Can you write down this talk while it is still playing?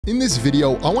In this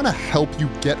video, I want to help you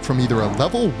get from either a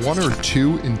level 1 or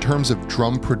 2 in terms of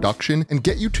drum production and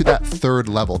get you to that third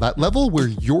level, that level where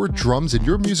your drums and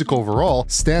your music overall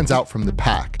stands out from the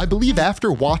pack. I believe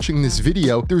after watching this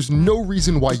video, there's no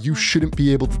reason why you shouldn't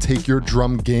be able to take your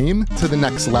drum game to the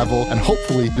next level, and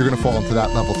hopefully you're going to fall into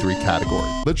that level 3 category.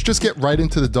 Let's just get right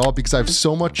into the DAW because I have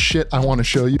so much shit I want to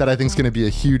show you that I think is going to be a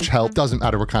huge help. Doesn't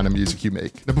matter what kind of music you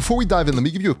make. Now, before we dive in, let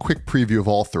me give you a quick preview of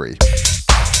all three.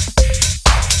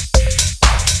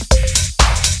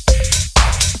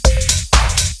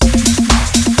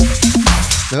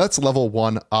 Now that's level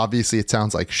 1. Obviously it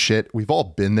sounds like shit. We've all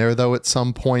been there though at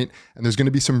some point, and there's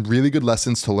gonna be some really good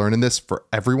lessons to learn in this for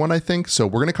everyone, I think. So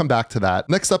we're gonna come back to that.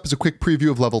 Next up is a quick preview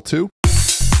of level 2.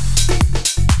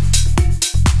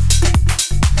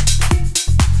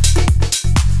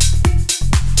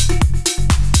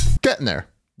 Getting there.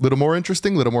 A little more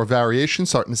interesting, a little more variation,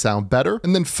 starting to sound better.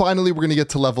 And then finally, we're gonna get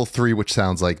to level 3, which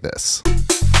sounds like this.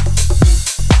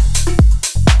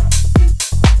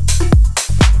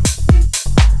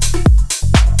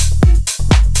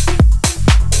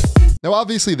 Now,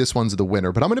 obviously this one's the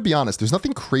winner, but I'm gonna be honest, there's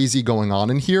nothing crazy going on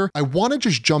in here. I wanna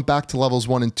just jump back to levels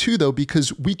 1 and 2 though,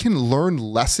 because we can learn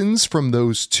lessons from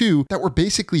those two that were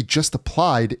basically just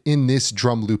applied in this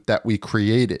drum loop that we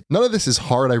created. None of this is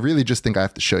hard. I really just think I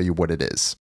have to show you what it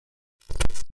is.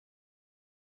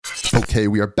 Okay,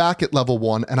 we are back at level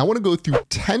 1, and I want to go through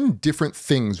 10 different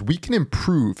things we can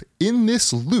improve in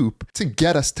this loop to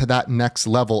get us to that next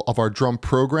level of our drum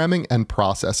programming and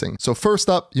processing. So first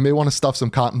up, you may want to stuff some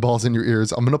cotton balls in your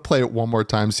ears. I'm going to play it one more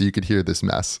time so you could hear this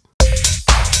mess.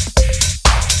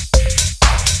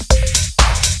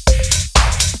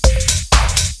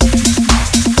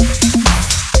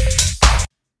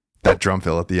 That drum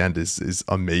fill at the end is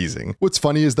amazing. What's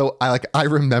funny is though, I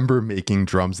remember making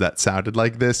drums that sounded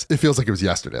like this. It feels like it was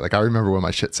yesterday. Like I remember when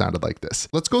my shit sounded like this.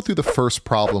 Let's go through the first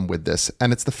problem with this,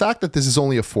 and it's the fact that this is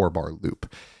only a 4-bar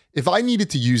loop. If I needed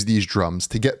to use these drums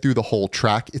to get through the whole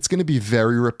track, it's going to be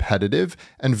very repetitive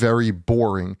and very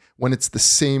boring when it's the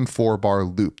same 4-bar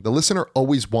loop. The listener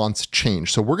always wants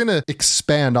change. So we're going to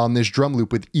expand on this drum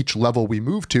loop with each level we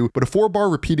move to, but a 4-bar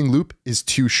repeating loop is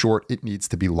too short. It needs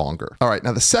to be longer. All right,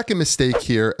 now the second mistake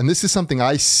here, and this is something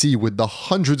I see with the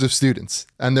hundreds of students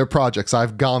and their projects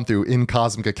I've gone through in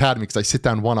Cosmic Academy because I sit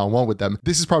down one-on-one with them.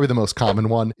 This is probably the most common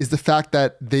one, is the fact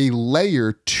that they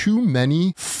layer too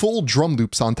many full drum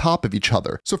loops on top of each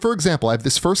other. So for example, I have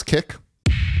this first kick.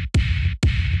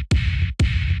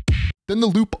 Then the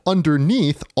loop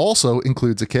underneath also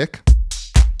includes a kick.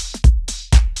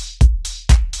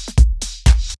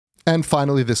 And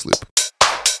finally this loop.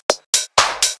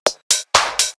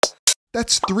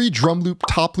 That's 3 drum loop,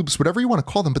 top loops, whatever you want to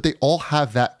call them, but they all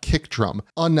have that kick drum.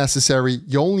 Unnecessary.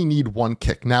 You only need one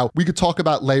kick. Now, we could talk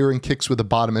about layering kicks with the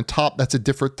bottom and top. That's a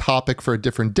different topic for a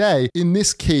different day. In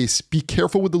this case, be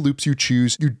careful with the loops you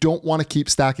choose. You don't want to keep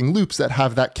stacking loops that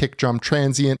have that kick drum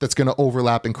transient that's going to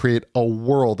overlap and create a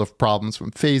world of problems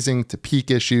from phasing to peak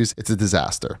issues. It's a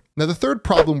disaster. Now, the third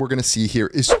problem we're going to see here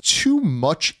is too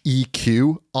much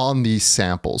EQ on these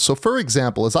samples. So for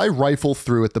example, as I rifle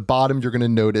through at the bottom, you're going to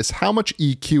notice how much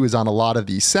EQ is on a lot of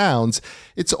these sounds.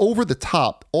 It's over the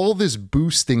top, all this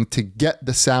boosting to get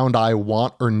the sound I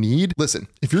want or need. Listen,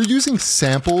 if you're using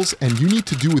samples and you need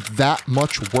to do that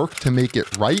much work to make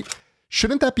it right,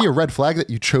 shouldn't that be a red flag that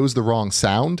you chose the wrong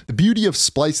sound? The beauty of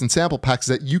splice and sample packs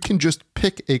is that you can just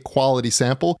pick a quality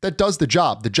sample that does the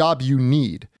job you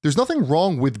need. There's nothing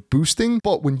wrong with boosting,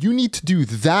 but when you need to do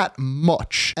that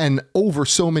much and over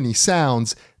so many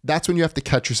sounds, that's when you have to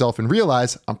catch yourself and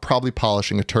realize I'm probably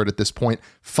polishing a turd at this point.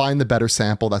 Find the better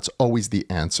sample. That's always the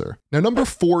answer. Now, number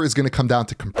 4 is going to come down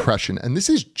to compression. And this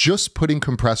is just putting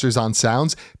compressors on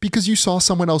sounds because you saw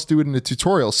someone else do it in a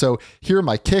tutorial. So here,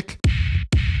 my kick.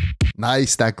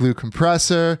 Nice, that glue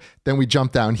compressor. Then we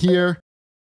jump down here.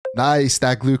 Nice,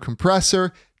 that glue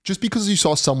compressor. Just because you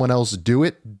saw someone else do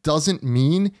it doesn't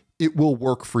mean it will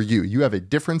work for you. You have a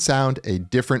different sound, a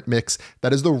different mix.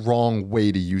 That is the wrong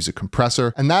way to use a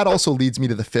compressor. And that also leads me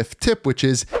to the 5th tip, which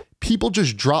is people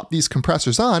just drop these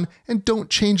compressors on and don't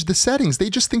change the settings.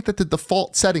 They just think that the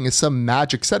default setting is some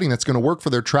magic setting that's going to work for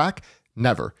their track.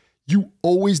 Never. You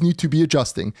always need to be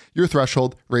adjusting your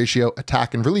threshold, ratio,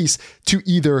 attack, and release to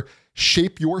either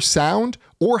shape your sound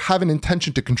or have an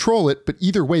intention to control it, but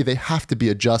either way, they have to be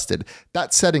adjusted.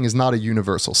 That setting is not a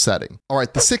universal setting. All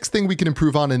right, the 6th thing we can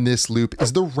improve on in this loop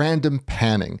is the random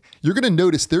panning. You're gonna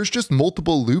notice there's just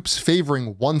multiple loops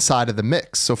favoring one side of the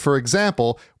mix. So for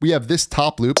example, we have this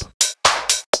top loop.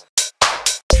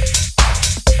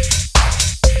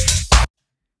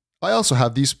 I also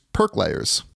have these perk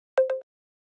layers.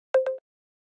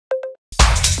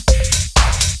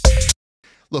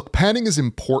 Look, panning is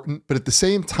important, but at the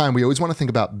same time, we always want to think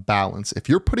about balance. If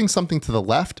you're putting something to the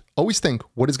left, always think,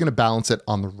 what is going to balance it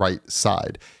on the right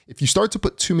side? If you start to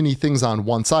put too many things on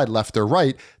one side, left or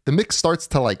right, the mix starts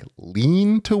to like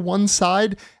lean to one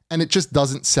side, and it just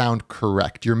doesn't sound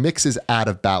correct. Your mix is out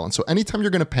of balance. So anytime you're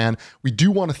going to pan, we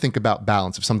do want to think about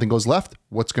balance. If something goes left,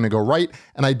 what's going to go right?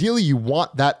 And ideally, you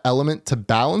want that element to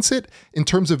balance it in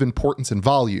terms of importance and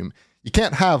volume. You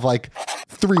can't have like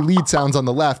 3 lead sounds on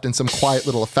the left and some quiet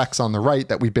little effects on the right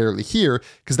that we barely hear,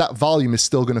 because that volume is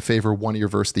still going to favor one ear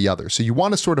versus the other. So you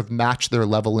want to sort of match their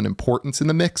level and importance in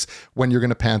the mix when you're going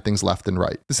to pan things left and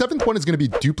right. The 7th one is going to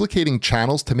be duplicating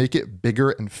channels to make it bigger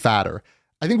and fatter.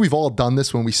 I think we've all done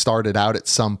this when we started out at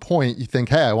some point. You think,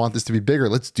 hey, I want this to be bigger.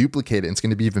 Let's duplicate it. It's going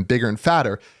to be even bigger and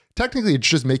fatter. Technically, it's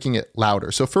just making it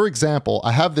louder. So for example,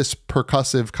 I have this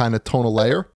percussive kind of tonal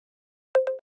layer,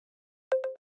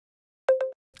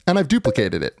 and I've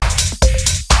duplicated it.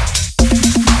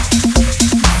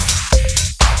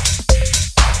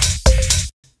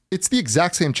 It's the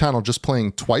exact same channel, just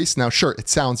playing twice. Now, sure, it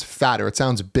sounds fatter, it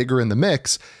sounds bigger in the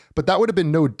mix, but that would have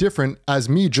been no different as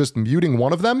me just muting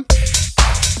one of them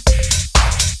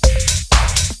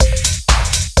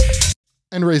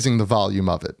and raising the volume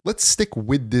of it. Let's stick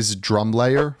with this drum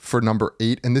layer for number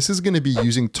 8, and this is going to be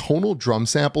using tonal drum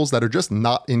samples that are just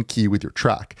not in key with your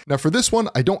track. Now for this one,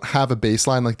 I don't have a bass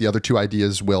line like the other 2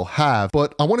 ideas will have,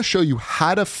 but I want to show you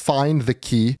how to find the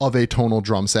key of a tonal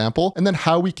drum sample and then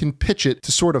how we can pitch it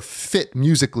to sort of fit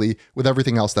musically with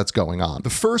everything else that's going on. The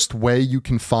first way you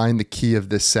can find the key of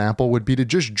this sample would be to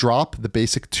just drop the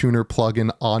basic tuner plugin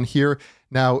on here.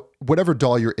 Now, whatever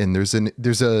DAW you're in, there's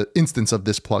an instance of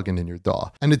this plugin in your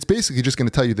DAW, and it's basically just going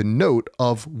to tell you the note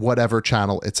of whatever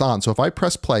channel it's on. So if I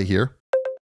press play here,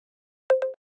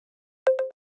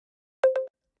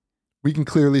 we can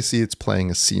clearly see it's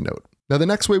playing a C note. Now, the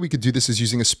next way we could do this is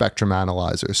using a spectrum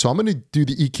analyzer. So I'm going to do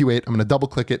the EQ8. I'm going to double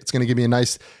click it. It's going to give me a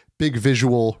nice big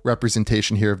visual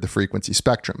representation here of the frequency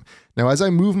spectrum. Now, as I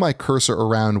move my cursor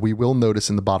around, we will notice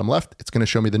in the bottom left, it's going to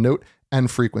show me the note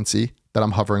and frequency that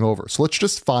I'm hovering over. So let's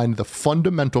just find the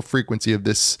fundamental frequency of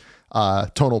this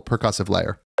tonal percussive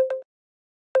layer.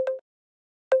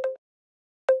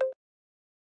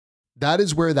 That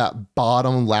is where that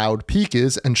bottom loud peak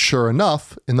is, and sure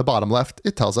enough, in the bottom left,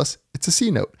 it tells us it's a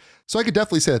C note. So I could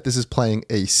definitely say that this is playing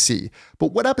a C.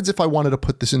 But what happens if I wanted to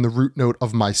put this in the root note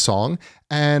of my song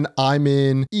and I'm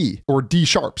in E or D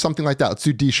sharp, something like that? Let's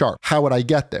do D sharp. How would I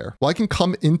get there? Well, I can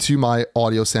come into my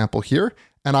audio sample here,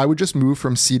 and I would just move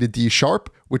from C to D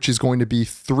sharp, which is going to be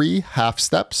 3 half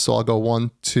steps. So I'll go 1,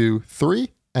 2, 3.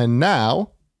 And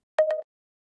now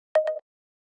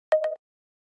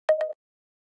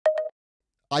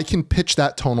I can pitch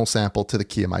that tonal sample to the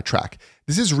key of my track.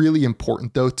 This is really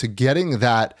important though, to getting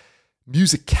that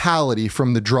musicality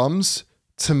from the drums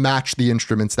to match the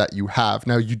instruments that you have.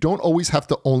 Now, you don't always have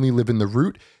to only live in the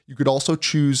root. You could also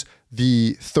choose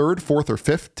the 3rd, 4th, or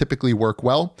 5th, typically work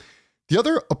well. The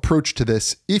other approach to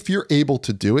this, if you're able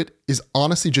to do it, is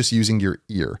honestly just using your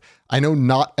ear. I know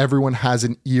not everyone has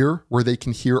an ear where they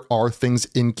can hear are things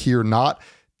in key or not.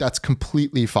 That's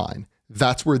completely fine.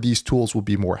 That's where these tools will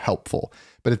be more helpful.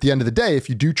 But at the end of the day, if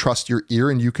you do trust your ear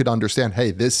and you could understand,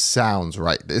 hey, this sounds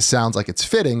right, this sounds like it's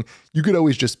fitting, you could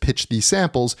always just pitch these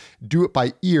samples, do it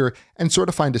by ear, and sort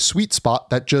of find a sweet spot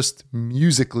that just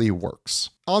musically works.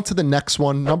 On to the next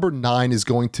one. Number 9 is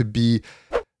going to be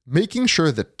making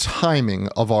sure the timing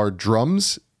of our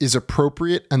drums is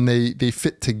appropriate and they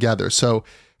fit together. So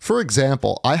for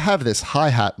example, I have this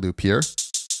hi-hat loop here.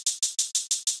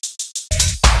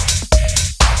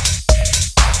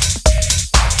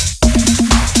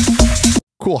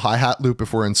 Cool hi-hat loop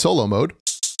if we're in solo mode.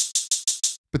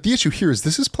 But the issue here is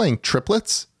this is playing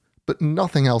triplets, but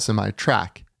nothing else in my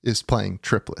track is playing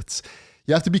triplets.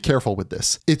 You have to be careful with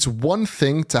this. It's one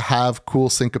thing to have cool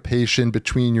syncopation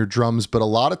between your drums, but a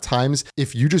lot of times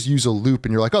if you just use a loop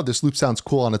and you're like, oh, this loop sounds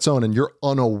cool on its own, and you're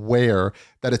unaware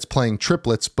that it's playing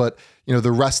triplets, but you know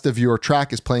the rest of your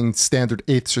track is playing standard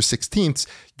 8ths or 16ths,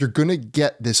 you're gonna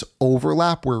get this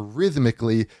overlap where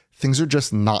rhythmically things are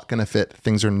just not gonna fit,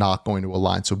 things are not going to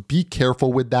align. So be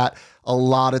careful with that. A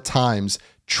lot of times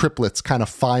triplets kind of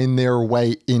find their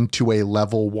way into a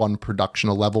level 1 production,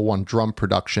 a level 1 drum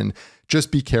production. Just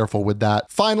be careful with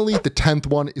that. Finally, the 10th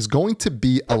one is going to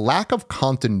be a lack of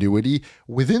continuity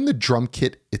within the drum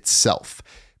kit itself.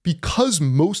 Because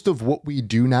most of what we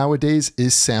do nowadays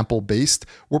is sample based,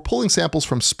 we're pulling samples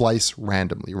from Splice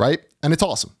randomly, right? And it's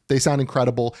awesome. They sound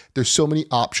incredible. There's so many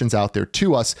options out there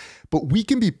to us, but we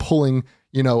can be pulling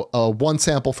You know, one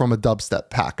sample from a dubstep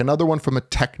pack, another one from a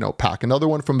techno pack, another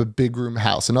one from a big room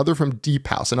house, another from deep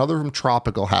house, another from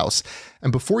tropical house.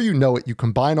 And before you know it, you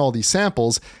combine all these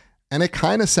samples and it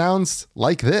kind of sounds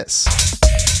like this.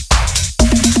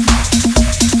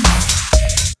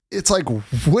 It's like,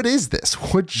 what is this?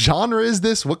 What genre is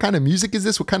this? What kind of music is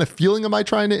this? What kind of feeling am I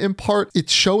trying to impart?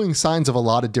 It's showing signs of a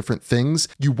lot of different things.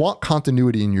 You want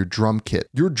continuity in your drum kit.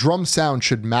 Your drum sound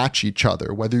should match each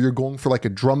other, whether you're going for like a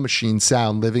drum machine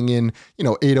sound living in, you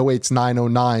know, 808s,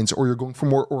 909s, or you're going for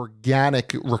more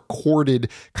organic recorded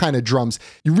kind of drums.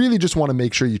 You really just want to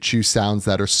make sure you choose sounds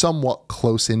that are somewhat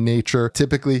close in nature.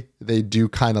 Typically, they do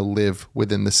kind of live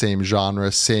within the same genre,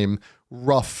 same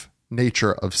rough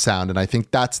nature of sound. And I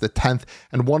think that's the 10th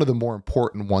and one of the more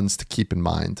important ones to keep in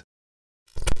mind.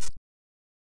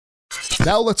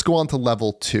 Now let's go on to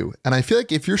level 2. And I feel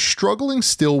like if you're struggling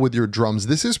still with your drums,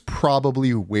 this is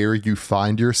probably where you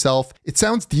find yourself. It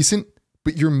sounds decent,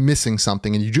 but you're missing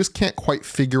something and you just can't quite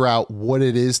figure out what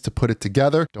it is to put it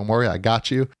together. Don't worry, I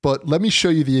got you. But let me show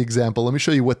you the example. Let me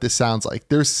show you what this sounds like.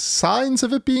 There's signs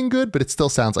of it being good, but it still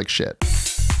sounds like shit.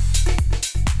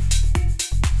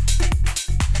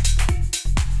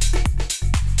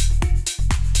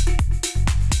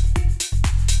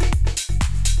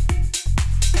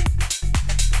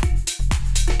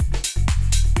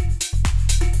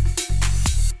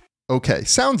 Okay,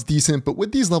 sounds decent, but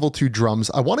with these level 2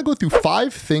 drums, I want to go through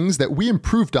 5 things that we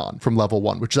improved on from level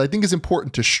 1, which I think is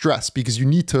important to stress because you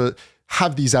need to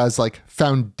have these as like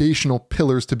foundational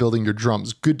pillars to building your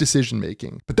drums, good decision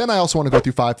making. But then I also want to go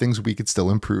through 5 things we could still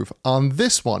improve on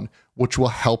this one, which will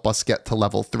help us get to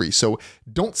level 3. So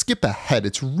don't skip ahead.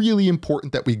 It's really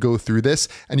important that we go through this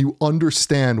and you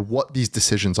understand what these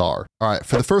decisions are. All right,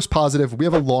 for the first positive, we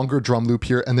have a longer drum loop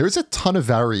here and there's a ton of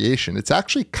variation. It's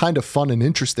actually kind of fun and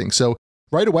interesting. So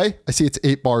right away, I see it's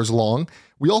 8 bars long.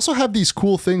 We also have these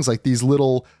cool things like these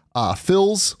little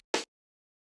fills.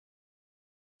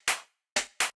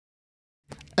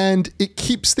 And it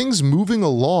keeps things moving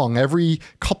along. Every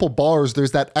couple bars,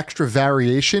 there's that extra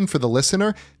variation for the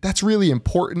listener. That's really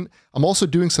important. I'm also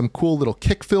doing some cool little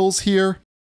kick fills here.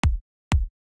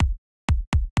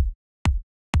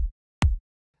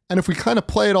 And if we kind of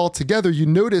play it all together, you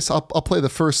notice, I'll play the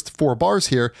first 4 bars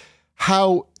here,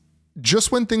 how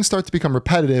just when things start to become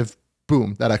repetitive,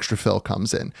 boom, that extra fill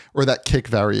comes in, or that kick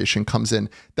variation comes in.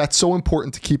 That's so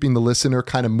important to keeping the listener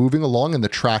kind of moving along and the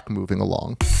track moving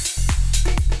along.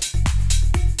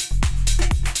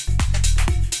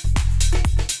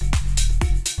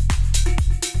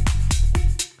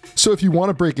 So if you want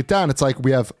to break it down, it's like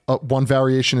we have one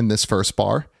variation in this first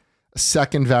bar, a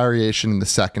second variation in the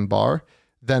second bar,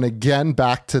 then again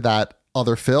back to that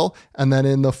other fill, and then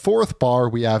in the 4th bar,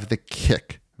 we have the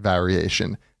kick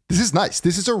variation. This is nice.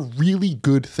 This is a really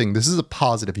good thing. This is a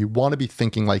positive. You want to be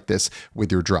thinking like this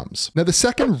with your drums. Now, the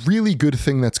second really good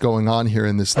thing that's going on here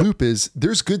in this loop is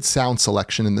there's good sound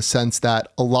selection in the sense that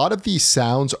a lot of these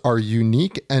sounds are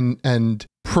unique and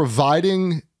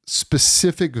providing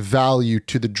specific value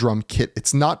to the drum kit.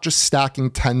 It's not just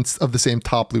stacking 10 of the same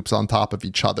top loops on top of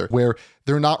each other, where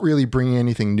they're not really bringing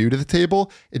anything new to the table.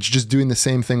 It's just doing the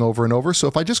same thing over and over. So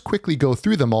if I just quickly go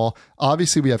through them all,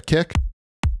 obviously we have kick,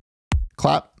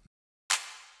 clap,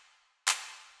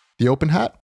 the open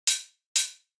hat,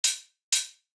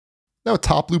 now a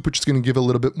top loop, which is going to give a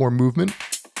little bit more movement.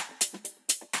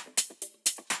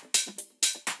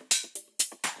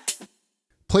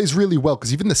 Plays really well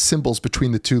because even the cymbals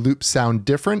between the 2 loops sound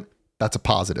different. That's a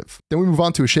positive. Then we move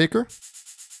on to a shaker.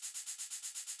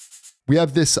 We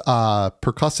have this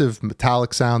percussive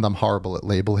metallic sound. I'm horrible at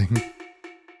labeling.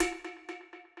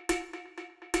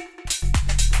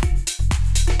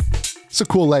 It's a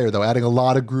cool layer though, adding a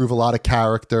lot of groove, a lot of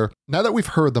character. Now that we've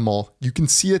heard them all, you can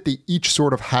see that they each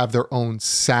sort of have their own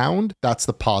sound. That's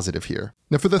the positive here.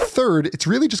 Now for the third, it's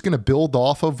really just going to build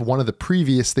off of one of the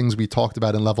previous things we talked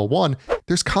about in level 1.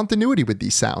 There's continuity with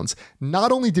these sounds.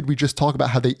 Not only did we just talk about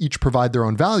how they each provide their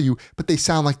own value, but they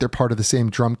sound like they're part of the same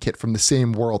drum kit from the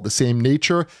same world, the same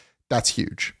nature. That's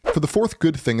huge. For the 4th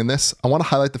good thing in this, I want to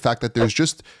highlight the fact that there's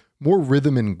just more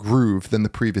rhythm and groove than the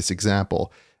previous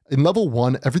example. In level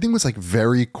 1, everything was like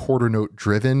very quarter note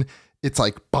driven. It's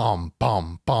like bum,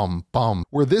 bum, bum, bum.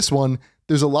 Where this one,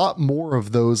 there's a lot more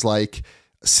of those like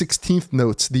 16th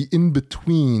notes, the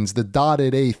in-betweens, the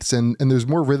dotted eighths, and there's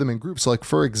more rhythm and groove. So like,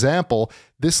 for example,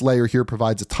 this layer here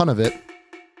provides a ton of it.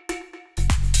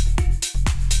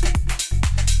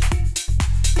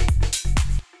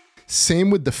 Same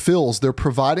with the fills, they're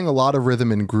providing a lot of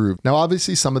rhythm and groove. Now,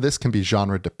 obviously some of this can be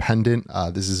genre dependent.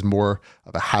 This is more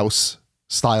of a house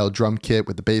style drum kit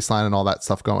with the bass line and all that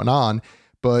stuff going on.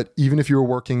 But even if you were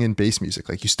working in bass music,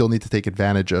 like you still need to take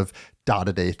advantage of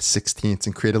dotted eighths, sixteenths,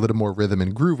 and create a little more rhythm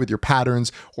and groove with your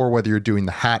patterns, or whether you're doing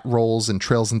the hat rolls and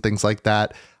trills and things like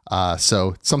that.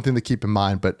 So something to keep in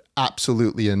mind, but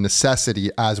absolutely a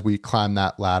necessity as we climb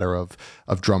that ladder of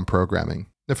drum programming.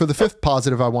 Now for the fifth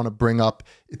positive I want to bring up,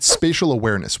 it's spatial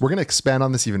awareness. We're going to expand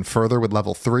on this even further with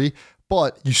level 3,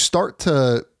 but you start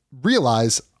to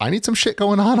realize I need some shit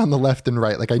going on the left and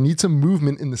right. Like I need some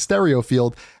movement in the stereo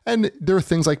field. And there are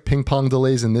things like ping pong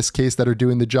delays in this case that are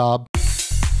doing the job.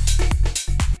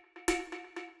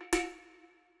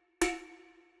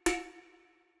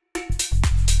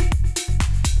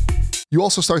 You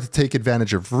also start to take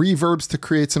advantage of reverbs to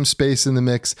create some space in the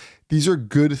mix. These are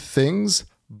good things,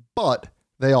 but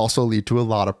they also lead to a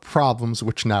lot of problems,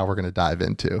 which now we're going to dive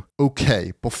into.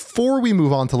 Okay, before we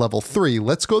move on to level 3,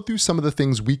 let's go through some of the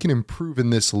things we can improve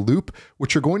in this loop,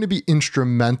 which are going to be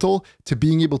instrumental to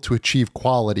being able to achieve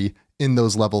quality in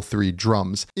those level 3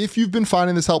 drums. If you've been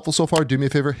finding this helpful so far, do me a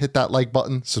favor, hit that like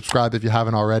button, subscribe if you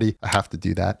haven't already. I have to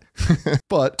do that.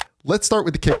 But let's start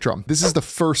with the kick drum. This is the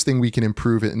first thing we can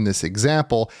improve in this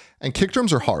example. And kick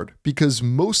drums are hard because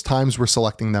most times we're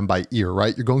selecting them by ear,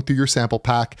 right? You're going through your sample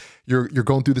pack, you're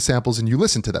going through the samples and you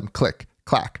listen to them, click,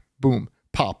 clack, boom,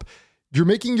 pop. You're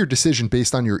making your decision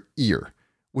based on your ear,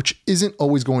 which isn't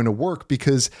always going to work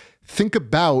because think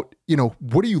about,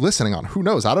 what are you listening on? Who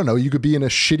knows? I don't know. You could be in a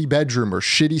shitty bedroom or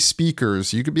shitty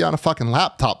speakers. You could be on a fucking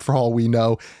laptop for all we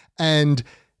know. And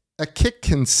a kick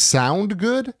can sound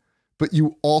good, but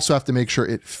you also have to make sure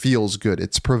it feels good.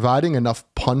 It's providing enough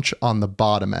punch on the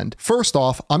bottom end. First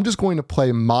off, I'm just going to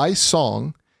play my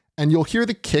song and you'll hear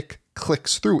the kick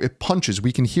clicks through. It punches.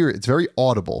 We can hear it. It's very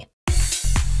audible.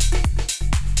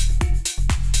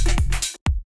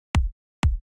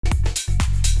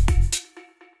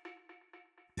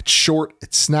 It's short,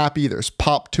 it's snappy, there's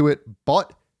pop to it,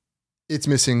 but it's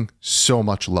missing so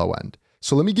much low end.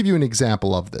 So let me give you an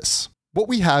example of this. What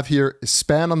we have here is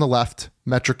span on the left,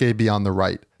 metric AB on the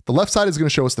right. The left side is going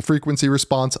to show us the frequency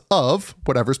response of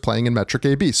whatever's playing in metric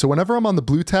AB. So whenever I'm on the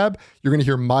blue tab, you're going to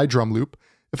hear my drum loop.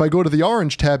 If I go to the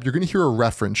orange tab, you're going to hear a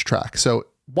reference track. So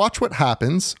watch what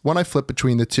happens when I flip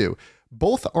between the two.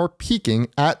 Both are peaking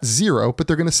at 0, but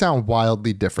they're going to sound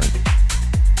wildly different.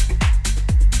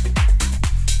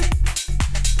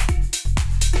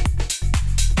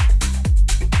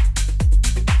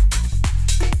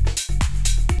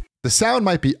 The sound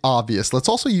might be obvious. Let's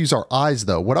also use our eyes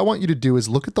though. What I want you to do is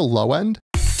look at the low end.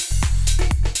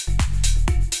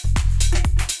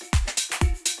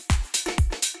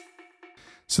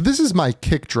 So this is my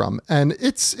kick drum and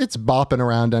it's bopping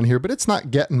around down here, but it's not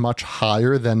getting much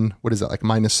higher than, what is that, like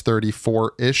minus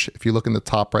 34-ish? If you look in the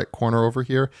top right corner over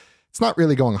here, it's not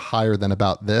really going higher than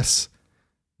about this.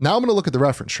 Now I'm gonna look at the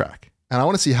reference track and I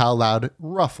wanna see how loud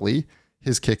roughly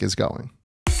his kick is going.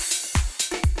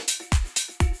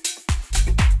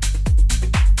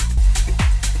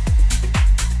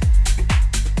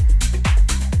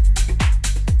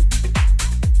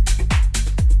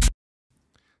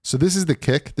 So this is the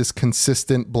kick, this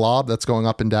consistent blob that's going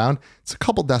up and down. It's a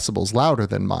couple decibels louder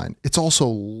than mine. It's also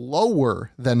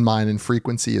lower than mine in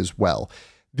frequency as well.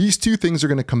 These two things are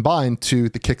going to combine to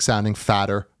the kick sounding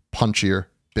fatter, punchier,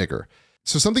 bigger.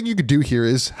 So something you could do here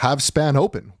is have span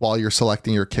open while you're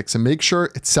selecting your kicks and make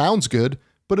sure it sounds good,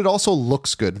 but it also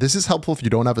looks good. This is helpful if you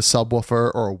don't have a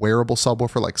subwoofer or a wearable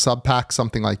subwoofer like Subpack,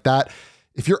 something like that.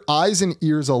 If your eyes and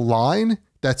ears align,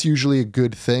 that's usually a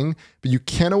good thing, but you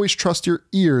can't always trust your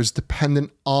ears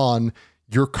dependent on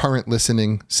your current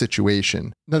listening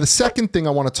situation. Now, the second thing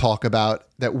I want to talk about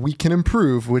that we can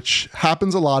improve, which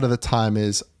happens a lot of the time,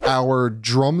 is our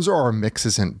drums or our mix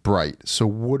isn't bright. So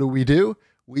what do?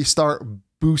 We start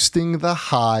boosting the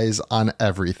highs on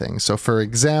everything. So for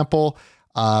example,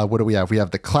 what do we have? We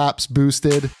have the claps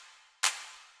boosted.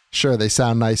 Sure, they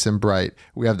sound nice and bright.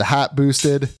 We have the hat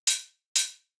boosted.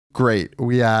 Great.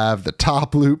 We have the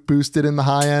top loop boosted in the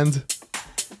high end.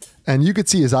 And you could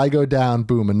see as I go down,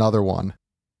 boom, another one.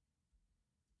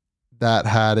 That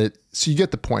had it. So you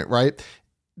get the point, right?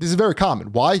 This is very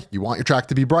common. Why? You want your track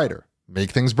to be brighter.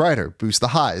 Make things brighter. Boost the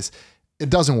highs. It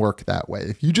doesn't work that way.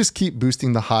 If you just keep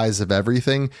boosting the highs of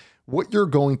everything, what you're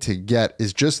going to get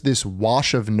is just this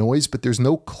wash of noise, but there's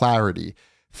no clarity.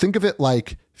 Think of it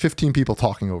like 15 people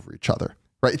talking over each other.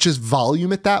 Right? It's just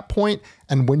volume at that point.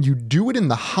 And when you do it in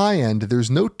the high end,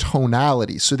 there's no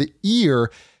tonality. So the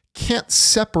ear can't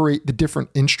separate the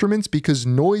different instruments because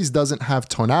noise doesn't have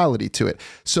tonality to it.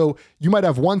 So you might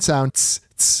have one sound tss,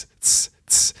 tss, tss,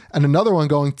 tss, and another one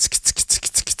going tsk, tsk, tsk,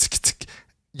 tsk, tsk, tsk.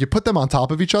 You put them on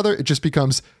top of each other, it just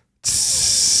becomes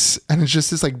tss, and it's just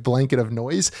this like blanket of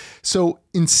noise. So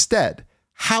instead,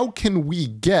 How can we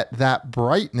get that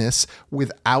brightness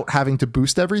without having to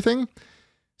boost everything?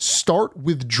 Start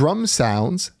with drum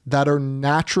sounds that are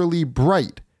naturally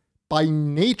bright. By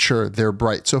nature, they're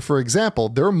bright. So for example,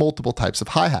 there are multiple types of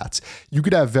hi-hats. You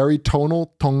could have very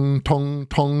tonal, tong, tong,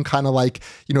 tong, kind of like,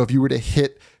 if you were to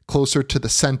hit closer to the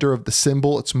center of the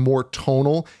cymbal, it's more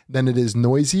tonal than it is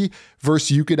noisy, versus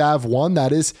you could have one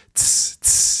that is tss,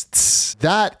 tss, tss.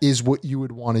 That is what you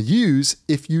would want to use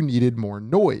if you needed more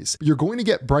noise. You're going to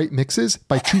get bright mixes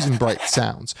by choosing bright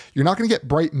sounds. You're not going to get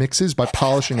bright mixes by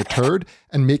polishing a turd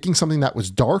and making something that was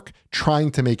dark,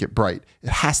 trying to make it bright. It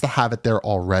has to have it there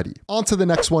already. On to the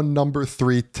next one, number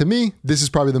 3. To me, this is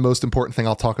probably the most important thing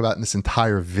I'll talk about in this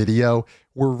entire video.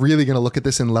 We're really going to look at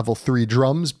this in level 3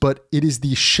 drums, but it is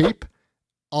the shape,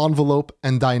 envelope,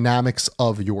 and dynamics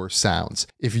of your sounds.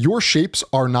 If your shapes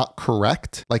are not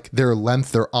correct, like their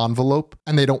length, their envelope,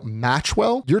 and they don't match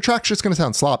well, your track's just going to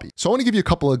sound sloppy. So I want to give you a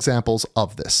couple of examples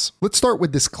of this. Let's start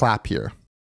with this clap here.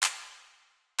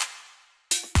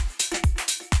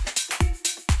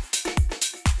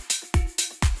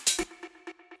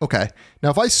 Okay, now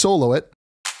if I solo it,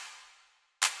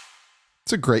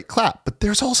 it's a great clap, but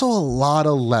there's also a lot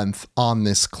of length on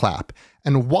this clap.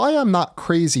 And why I'm not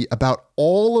crazy about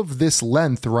all of this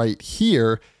length right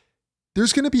here,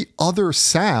 there's going to be other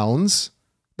sounds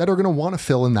that are going to want to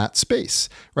fill in that space,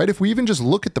 right? If we even just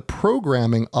look at the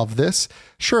programming of this,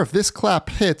 sure, if this clap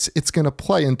hits, it's going to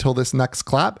play until this next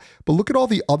clap, but look at all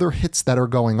the other hits that are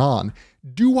going on.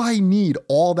 Do I need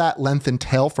all that length and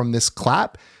tail from this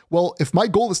clap? Well, if my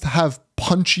goal is to have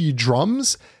punchy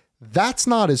drums, that's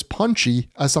not as punchy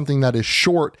as something that is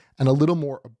short and a little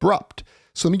more abrupt.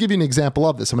 So let me give you an example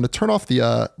of this. I'm going to turn off the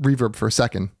reverb for a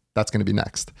second. That's going to be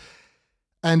next.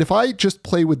 And if I just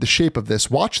play with the shape of this,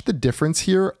 watch the difference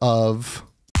here of...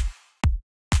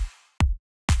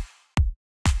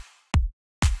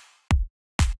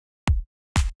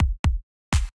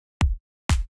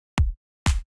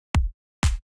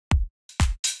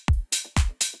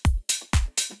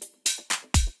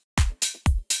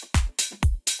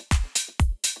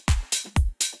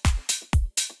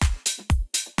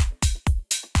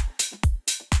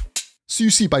 So you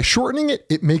see, by shortening it,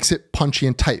 it makes it punchy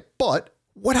and tight. But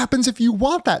what happens if you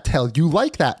want that tail? You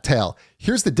like that tail.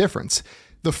 Here's the difference.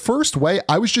 The first way,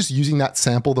 I was just using that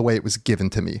sample the way it was given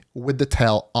to me, with the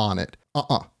tail on it.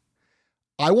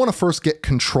 I want to first get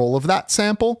control of that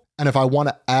sample. And if I want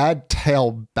to add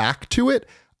tail back to it,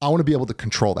 I want to be able to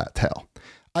control that tail.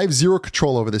 I have zero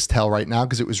control over this tail right now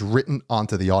because it was written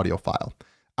onto the audio file.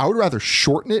 I would rather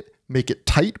shorten it, make it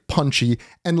tight, punchy,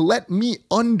 and let me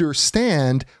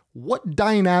understand what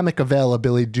dynamic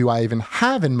availability do I even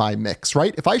have in my mix,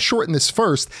 right? If I shorten this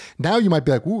first, now you might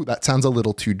be like, ooh, that sounds a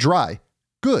little too dry.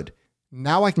 Good.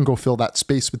 Now I can go fill that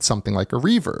space with something like a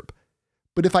reverb.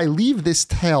 But if I leave this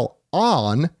tail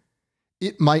on,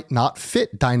 it might not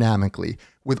fit dynamically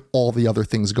with all the other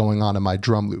things going on in my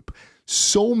drum loop.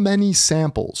 So many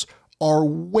samples are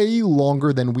way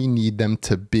longer than we need them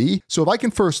to be. So if I can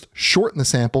first shorten the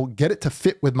sample, get it to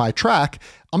fit with my track,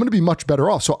 I'm going to be much better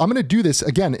off. So I'm going to do this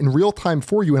again in real time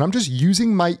for you. And I'm just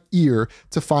using my ear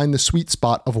to find the sweet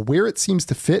spot of where it seems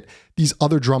to fit these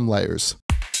other drum layers.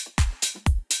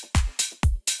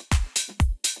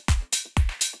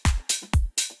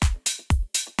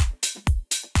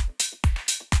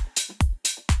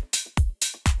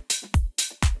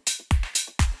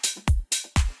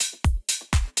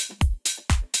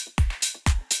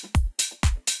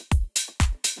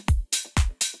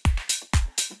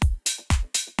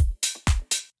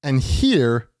 And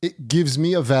here, it gives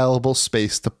me available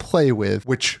space to play with,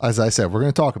 which, as I said, we're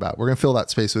going to talk about. We're going to fill that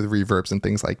space with reverbs and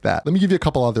things like that. Let me give you a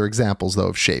couple other examples, though,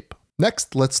 of shape.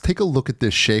 Next, let's take a look at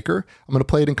this shaker. I'm going to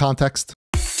play it in context.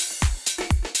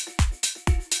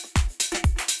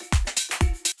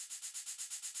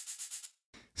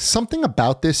 Something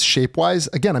about this shape-wise,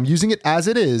 again, I'm using it as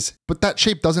it is, but that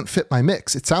shape doesn't fit my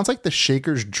mix. It sounds like the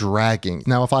shaker's dragging.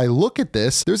 Now, if I look at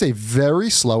this, there's a very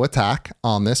slow attack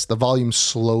on this. The volume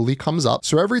slowly comes up.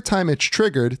 So every time it's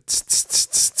triggered,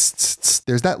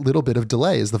 there's that little bit of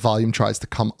delay as the volume tries to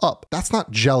come up. That's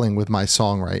not gelling with my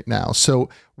song right now. So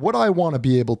what I want to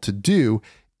be able to do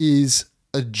is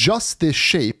adjust this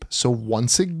shape so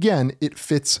once again, it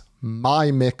fits my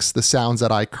mix, the sounds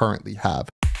that I currently have.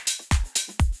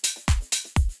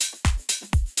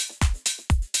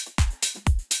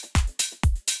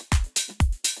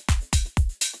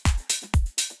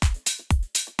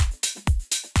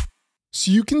 So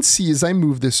you can see as I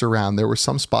move this around, there were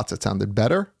some spots that sounded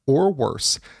better or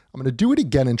worse. I'm going to do it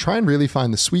again and try and really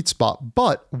find the sweet spot.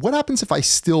 But what happens if I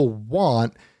still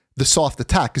want the soft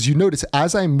attack, because you notice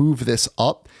as I move this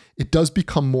up, it does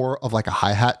become more of like a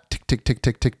hi-hat, tick, tick, tick,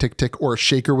 tick, tick, tick, tick, or a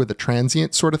shaker with a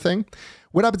transient sort of thing.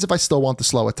 What happens if I still want the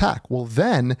slow attack? Well,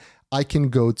 then I can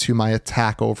go to my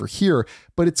attack over here,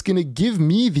 but it's going to give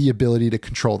me the ability to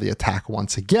control the attack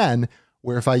once again,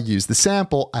 where if I use the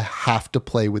sample, I have to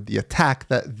play with the attack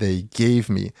that they gave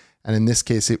me. And in this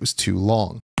case, it was too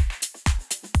long.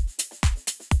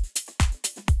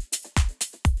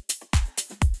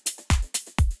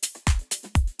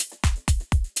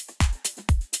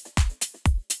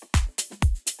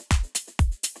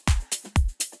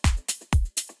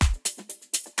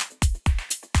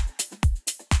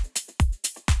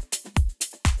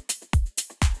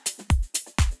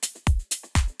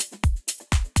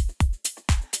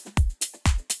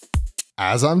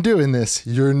 As I'm doing this,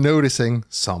 you're noticing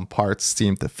some parts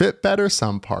seem to fit better,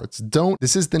 some parts don't.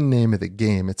 This is the name of the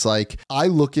game. It's like I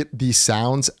look at these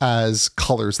sounds as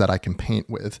colors that I can paint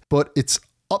with, but it's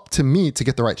up to me to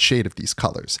get the right shade of these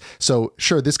colors. So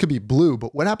sure, this could be blue,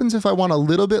 but what happens if I want a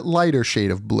little bit lighter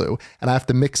shade of blue and I have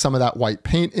to mix some of that white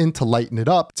paint in to lighten it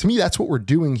up? To me, that's what we're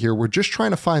doing here. We're just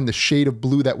trying to find the shade of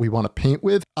blue that we want to paint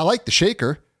with. I like the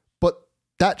shaker, but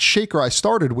that shaker I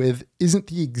started with isn't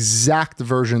the exact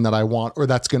version that I want or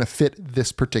that's going to fit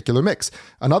this particular mix.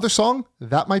 Another song,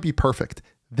 that might be perfect.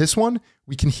 This one,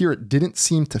 we can hear it didn't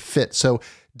seem to fit. So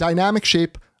dynamic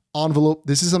shape, envelope,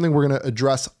 this is something we're going to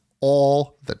address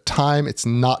all the time. It's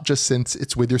not just synths,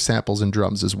 it's with your samples and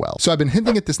drums as well. So I've been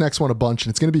hinting at this next one a bunch,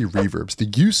 and it's going to be reverbs.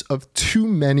 The use of too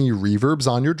many reverbs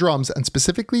on your drums, and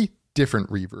specifically different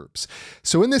reverbs.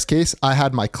 So in this case, I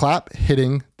had my clap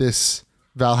hitting this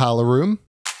Valhalla room.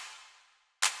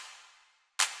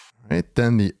 Right,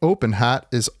 then the open hat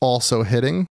is also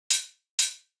hitting.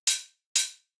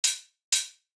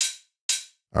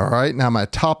 All right, now my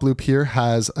top loop here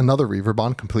has another reverb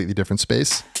on, completely different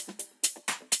space.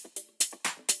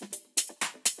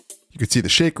 You can see the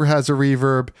shaker has a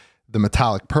reverb. The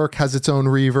metallic perk has its own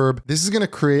reverb. This is going to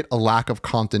create a lack of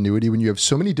continuity when you have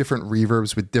so many different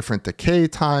reverbs with different decay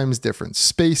times, different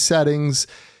space settings.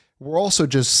 We're also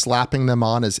just slapping them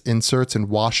on as inserts and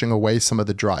washing away some of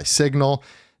the dry signal.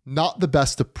 Not the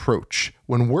best approach.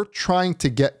 When we're trying to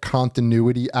get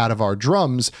continuity out of our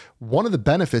drums, one of the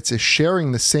benefits is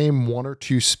sharing the same one or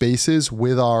two spaces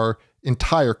with our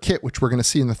entire kit, which we're going to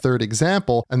see in the third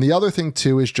example. And the other thing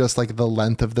too is just like the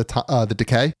length of the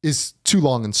decay is too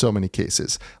long in so many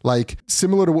cases. Like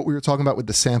similar to what we were talking about with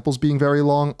the samples being very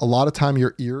long, a lot of time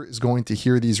your ear is going to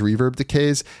hear these reverb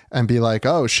decays and be like,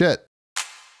 oh shit,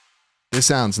 this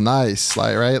sounds nice,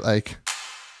 like, right? Like,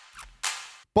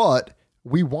 but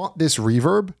we want this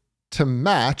reverb to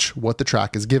match what the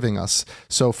track is giving us.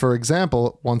 So for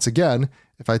example, once again,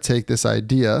 if I take this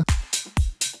idea,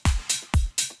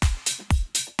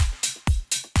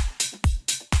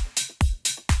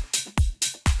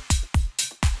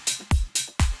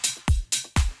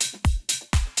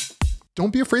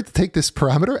 don't be afraid to take this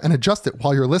parameter and adjust it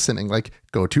while you're listening. Like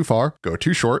go too far, go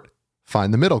too short,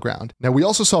 find the middle ground. Now we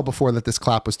also saw before that this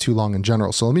clap was too long in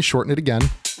general. So let me shorten it again.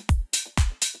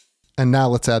 And now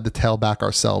let's add the tail back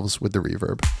ourselves with the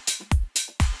reverb.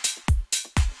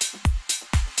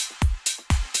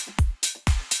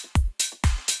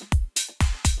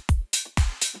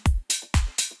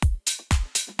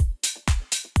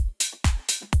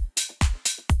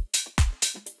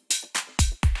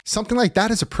 Something like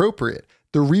that is appropriate.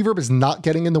 The reverb is not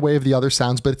getting in the way of the other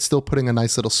sounds, but it's still putting a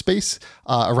nice little space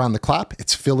around the clap.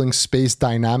 It's filling space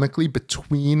dynamically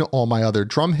between all my other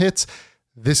drum hits.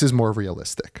 This is more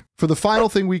realistic. For the final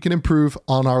thing we can improve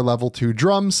on our level 2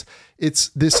 drums, it's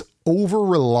this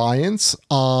over-reliance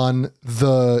on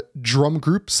the drum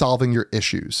group solving your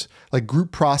issues, like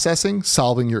group processing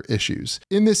solving your issues.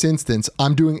 In this instance,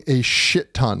 I'm doing a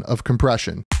shit ton of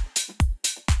compression.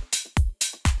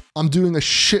 I'm doing a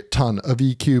shit ton of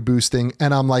EQ boosting,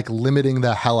 and I'm like limiting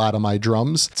the hell out of my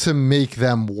drums to make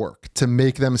them work, to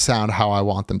make them sound how I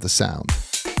want them to sound.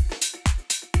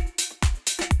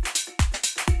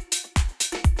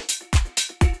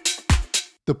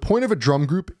 The point of a drum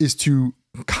group is to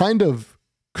kind of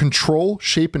control,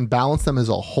 shape, and balance them as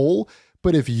a whole.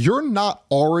 But if you're not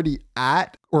already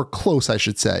at, or close, I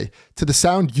should say, to the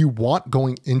sound you want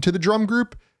going into the drum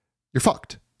group, you're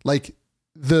fucked. Like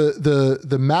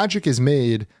the magic is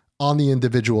made on the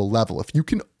individual level. If you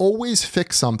can always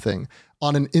fix something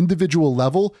on an individual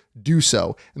level, do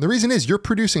so. And the reason is you're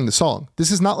producing the song. This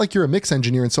is not like you're a mix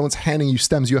engineer and someone's handing you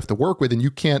stems you have to work with and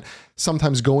you can't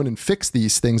sometimes go in and fix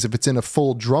these things if it's in a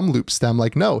full drum loop stem.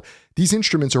 Like, no, these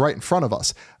instruments are right in front of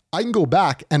us. I can go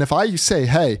back and if I say,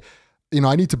 hey,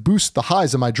 I need to boost the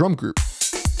highs of my drum group,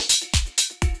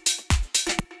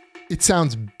 it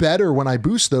sounds better when I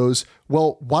boost those.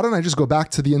 Well, why don't I just go back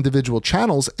to the individual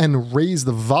channels and raise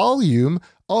the volume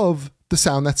of the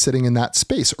sound that's sitting in that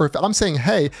space? Or if I'm saying,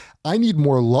 hey, I need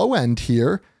more low end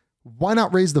here, why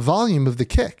not raise the volume of the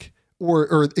kick?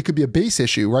 Or it could be a bass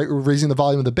issue, right? We're raising the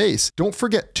volume of the bass. Don't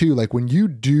forget too, like when you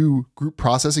do group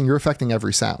processing, you're affecting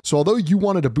every sound. So although you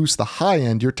wanted to boost the high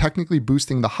end, you're technically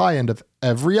boosting the high end of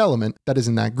every element that is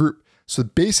in that group. So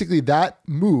basically that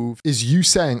move is you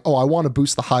saying, oh, I want to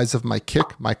boost the highs of my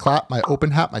kick, my clap, my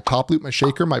open hat, my top loop, my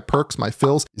shaker, my perks, my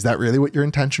fills. Is that really what your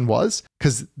intention was?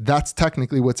 Because that's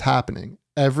technically what's happening.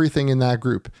 Everything in that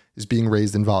group is being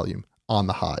raised in volume on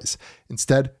the highs.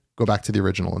 Instead, go back to the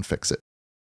original and fix it.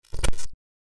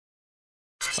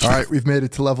 All right, we've made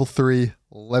it to level 3.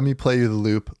 Let me play you the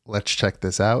loop. Let's check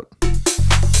this out.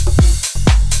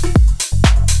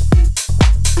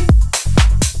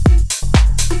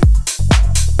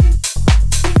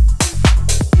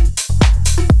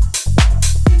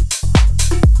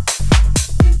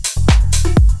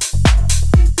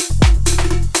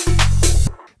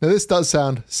 Now this does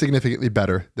sound significantly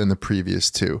better than the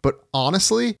previous two, but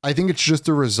honestly, I think it's just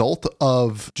a result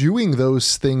of doing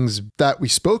those things that we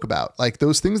spoke about. Like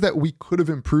those things that we could have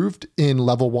improved in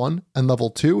level 1 and level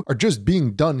 2 are just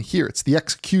being done here. It's the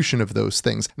execution of those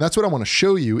things. And that's what I want to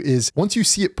show you is once you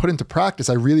see it put into practice,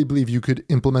 I really believe you could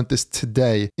implement this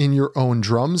today in your own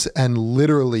drums and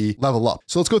literally level up.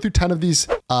 So let's go through 10 of these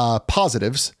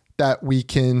positives that we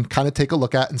can kind of take a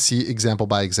look at and see example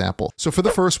by example. So for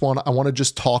the first one, I want to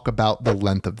just talk about the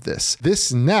length of this.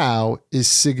 This now is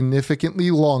significantly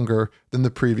longer than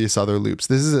the previous other loops.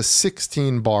 This is a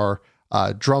 16 bar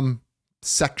drum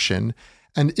section.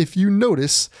 And if you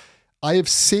notice, I have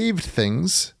saved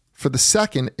things for the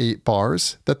second 8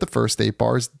 bars that the first 8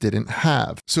 bars didn't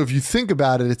have. So if you think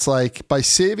about it, it's like by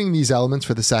saving these elements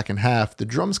for the second half, the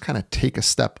drums kind of take a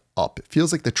step up. It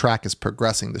feels like the track is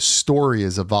progressing, the story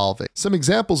is evolving. Some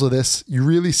examples of this, you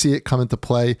really see it come into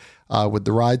play with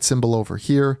the ride cymbal over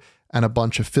here and a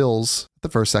bunch of fills the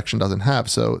first section doesn't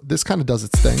have. So this kind of does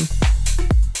its thing.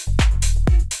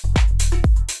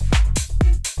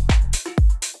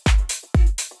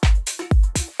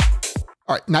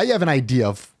 All right, now you have an idea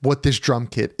of what this drum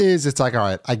kit is. It's like, all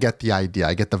right, I get the idea,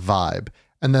 I get the vibe.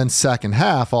 And then second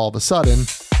half, all of a sudden,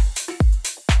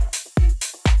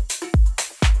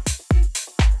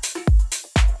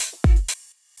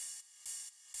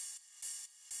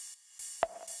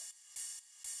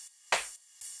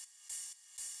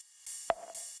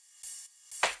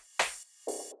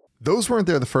 those weren't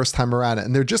there the first time around,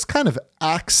 and they're just kind of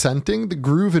accenting the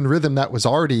groove and rhythm that was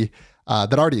already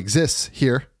that already exists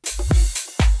here.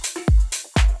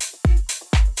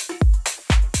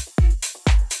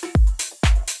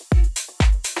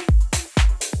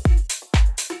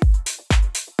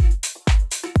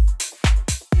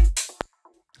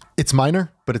 It's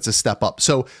minor, but it's a step up.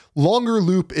 So longer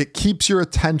loop, it keeps your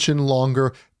attention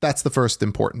longer. That's the first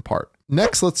important part.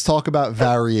 Next, let's talk about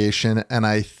variation. And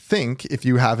I think if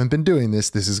you haven't been doing this,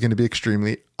 this is going to be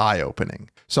extremely eye-opening.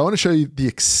 So I want to show you the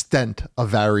extent of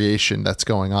variation that's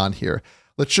going on here.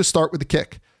 Let's just start with the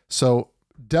kick. So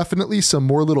definitely some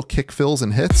more little kick fills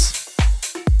and hits.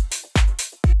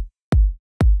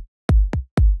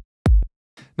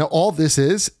 Now all this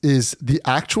is the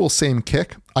actual same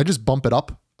kick. I just bump it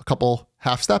up a couple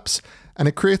half steps and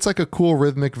it creates like a cool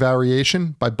rhythmic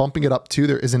variation. By bumping it up too,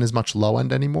 there isn't as much low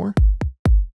end anymore.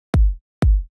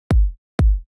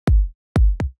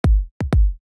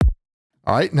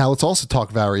 All right, now let's also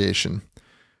talk variation.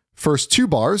 First 2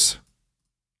 bars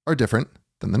are different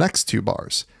than the next 2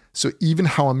 bars. So even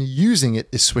how I'm using it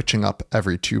is switching up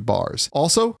every 2 bars.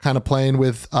 Also kind of playing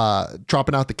with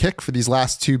dropping out the kick for these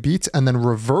last 2 beats and then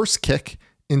reverse kick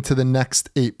into the next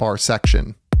 8 bar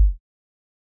section.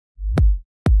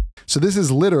 So this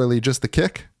is literally just the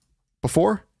kick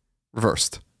before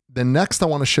reversed. Then next I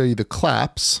want to show you the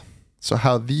claps. So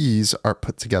how these are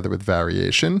put together with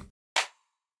variation.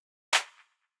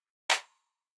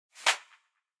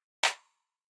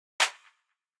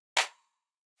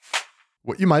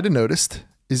 What you might have noticed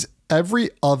is every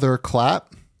other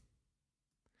clap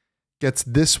gets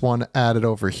this one added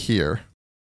over here.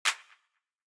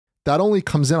 That only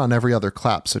comes in on every other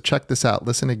clap. So check this out.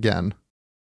 Listen again.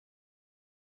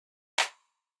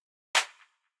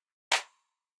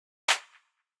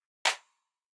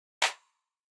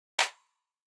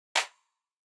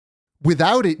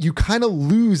 Without it, you kind of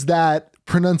lose that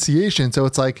pronunciation. So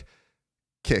it's like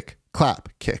kick, clap,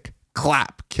 kick,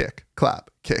 clap, kick, clap,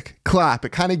 kick, clap.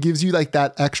 It kind of gives you like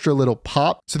that extra little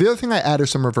pop. So the other thing I add are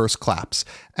some reverse claps.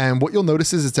 And what you'll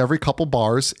notice is it's every couple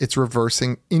bars, it's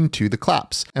reversing into the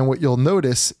claps. And what you'll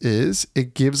notice is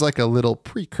it gives like a little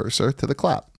precursor to the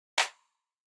clap.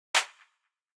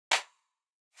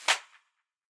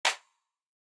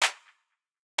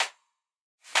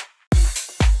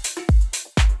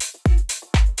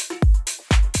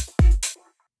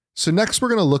 So next we're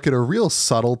going to look at a real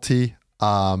subtlety,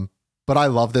 but I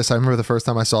love this. I remember the first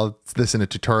time I saw this in a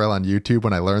tutorial on YouTube.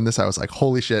 When I learned this, I was like,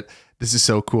 holy shit, this is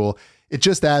so cool. It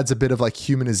just adds a bit of like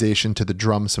humanization to the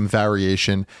drum, some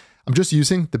variation. I'm just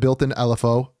using the built-in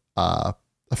LFO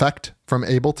effect from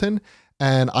Ableton,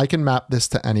 and I can map this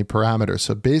to any parameter.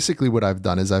 So basically what I've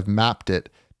done is I've mapped it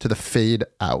to the fade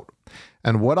out.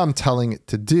 And what I'm telling it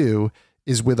to do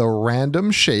is with a random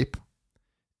shape,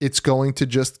 it's going to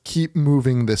just keep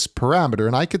moving this parameter.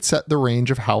 And I could set the range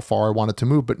of how far I want it to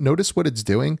move, but notice what it's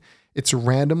doing. It's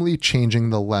randomly changing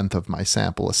the length of my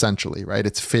sample, essentially, right?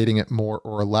 It's fading it more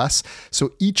or less.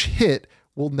 So each hit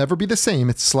will never be the same.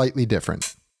 It's slightly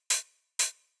different.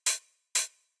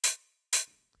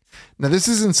 Now, this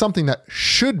isn't something that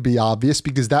should be obvious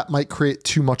because that might create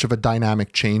too much of a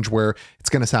dynamic change where it's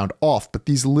going to sound off, but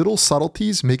these little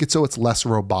subtleties make it so it's less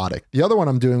robotic. The other one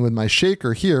I'm doing with my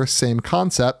shaker here, same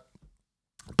concept,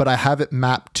 but I have it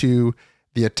mapped to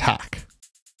the attack.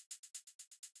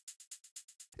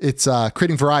 It's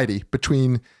creating variety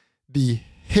between the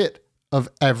hit of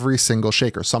every single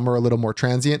shaker. Some are a little more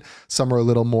transient, some are a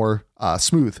little more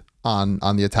smooth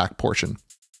on the attack portion.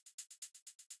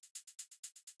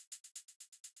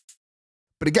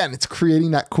 But again, it's creating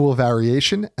that cool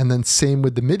variation. And then same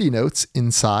with the MIDI notes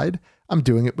inside. I'm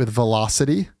doing it with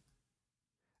velocity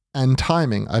and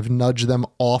timing. I've nudged them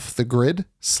off the grid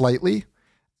slightly.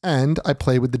 And I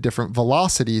play with the different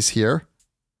velocities here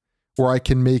where I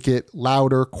can make it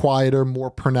louder, quieter, more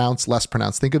pronounced, less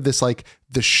pronounced. Think of this like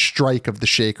the strike of the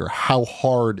shaker, how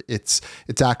hard it's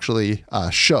actually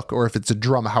shook. Or if it's a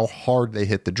drum, how hard they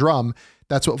hit the drum.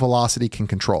 That's what velocity can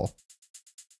control.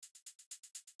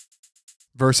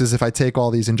 Versus if I take all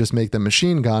these and just make them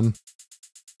machine gun,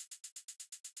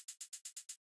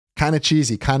 kind of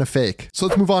cheesy, kind of fake. So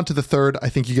let's move on to the third. I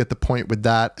think you get the point with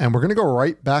that. And we're going to go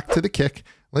right back to the kick.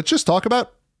 Let's just talk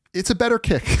about it's a better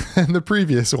kick than the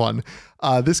previous one.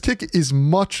 This kick is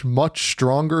much, much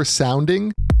stronger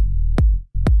sounding.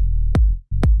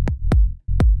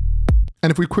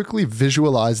 And if we quickly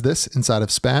visualize this inside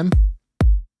of Span,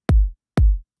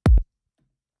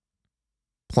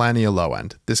 plenty of low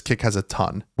end. This kick has a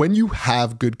ton. When you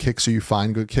have good kicks or you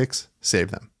find good kicks,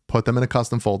 save them. Put them in a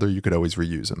custom folder. You could always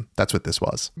reuse them. That's what this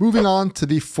was. Moving on to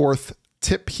the fourth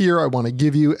tip here I want to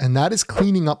give you, and that is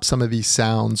cleaning up some of these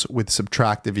sounds with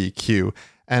subtractive EQ,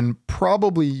 and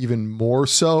probably even more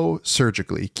so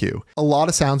surgical EQ. A lot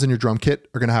of sounds in your drum kit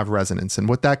are going to have resonance, and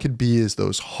what that could be is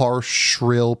those harsh,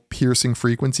 shrill, piercing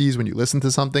frequencies when you listen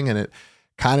to something and it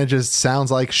kind of just sounds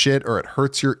like shit or it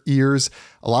hurts your ears.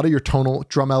 A lot of your tonal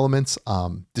drum elements,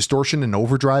 distortion and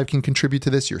overdrive can contribute to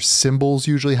this. Your cymbals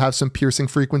usually have some piercing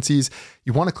frequencies.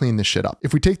 You want to clean this shit up.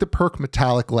 If we take the perk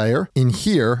metallic layer in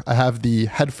here, I have the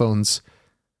headphones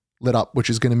lit up, which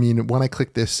is going to mean when I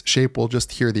click this shape, we'll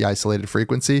just hear the isolated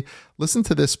frequency. Listen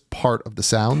to this part of the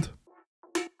sound.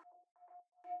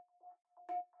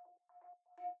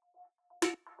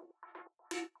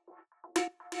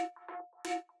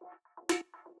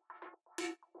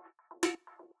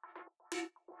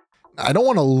 I don't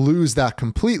want to lose that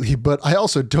completely, but I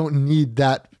also don't need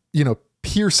that,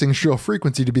 piercing shrill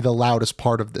frequency to be the loudest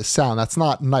part of this sound. That's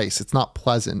not nice. It's not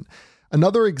pleasant.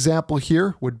 Another example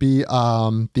here would be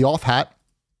the off hat.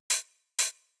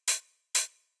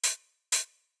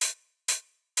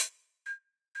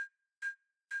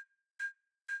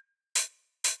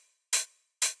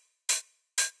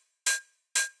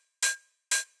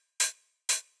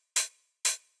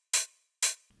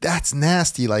 That's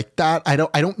nasty like that. I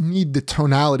don't need the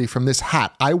tonality from this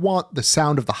hat. I want the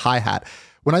sound of the hi-hat.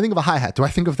 When I think of a hi-hat, do I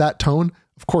think of that tone?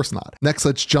 Of course not. Next,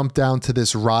 let's jump down to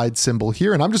this ride cymbal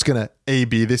here, and I'm just gonna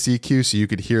A/B this EQ so you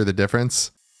could hear the difference.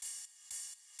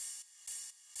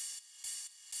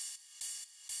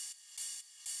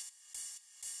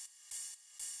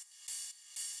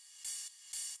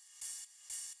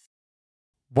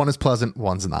 One is pleasant,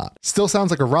 one's not. Still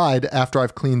sounds like a ride after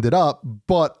I've cleaned it up,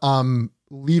 but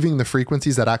leaving the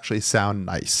frequencies that actually sound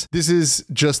nice. This is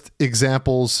just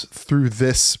examples through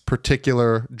this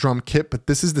particular drum kit, but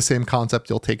this is the same concept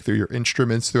you'll take through your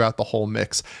instruments throughout the whole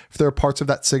mix. If there are parts of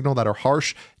that signal that are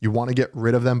harsh, you want to get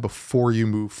rid of them before you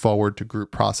move forward to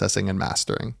group processing and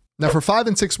mastering. Now for 5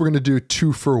 and 6, we're going to do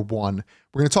 2 for 1.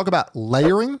 We're going to talk about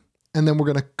layering And then we're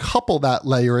going to couple that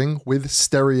layering with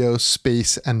stereo,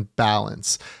 space, and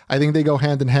balance. I think they go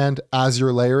hand in hand. As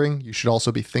you're layering, you should also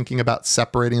be thinking about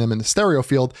separating them in the stereo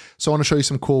field. So I want to show you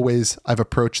some cool ways I've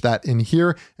approached that in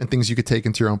here and things you could take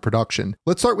into your own production.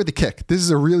 Let's start with the kick. This is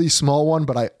a really small one,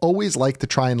 but I always like to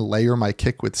try and layer my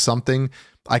kick with something.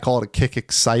 I call it a kick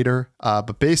exciter,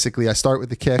 but basically I start with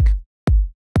the kick.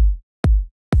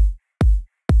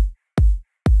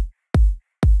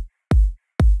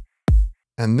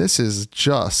 And this is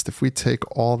just, if we take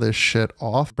all this shit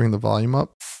off, bring the volume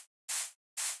up.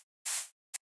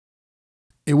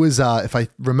 It was, if I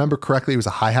remember correctly, it was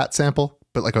a hi-hat sample,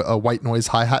 but like a white noise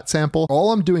hi-hat sample.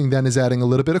 All I'm doing then is adding a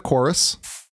little bit of chorus.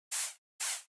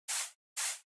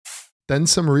 Then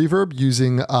some reverb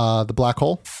using the black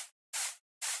hole.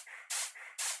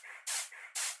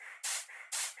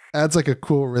 Adds like a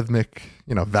cool rhythmic,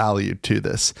 value to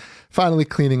this. Finally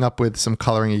cleaning up with some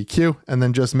coloring EQ and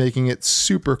then just making it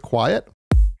super quiet.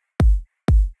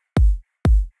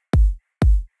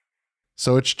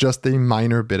 So it's just a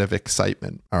minor bit of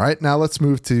excitement. All right, now let's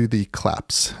move to the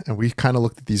claps. And we kind of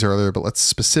looked at these earlier, but let's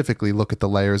specifically look at the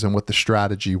layers and what the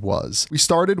strategy was. We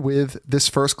started with this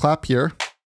first clap here.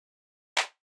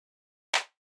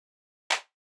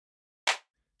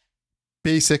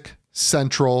 Basic,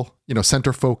 central,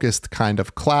 center focused kind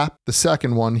of clap. The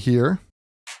second one here.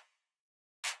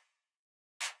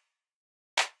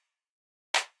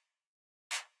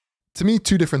 To me,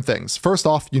 two different things. First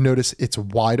off, you notice it's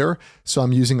wider. So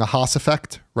I'm using a Haas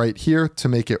effect right here to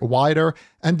make it wider.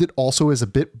 And it also is a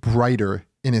bit brighter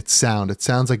in its sound. It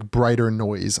sounds like brighter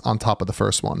noise on top of the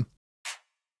first one.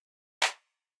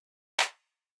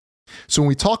 So when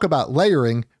we talk about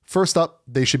layering, first up,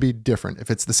 they should be different.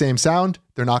 If it's the same sound,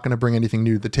 they're not going to bring anything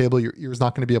new to the table. Your ear's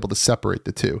not going to be able to separate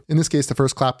the two. In this case, the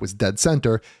first clap was dead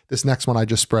center. This next one I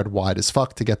just spread wide as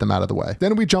fuck to get them out of the way.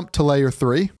 Then we jump to layer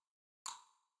 3.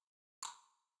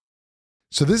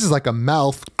 So this is like a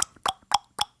mouth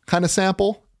kind of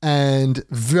sample and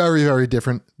very, very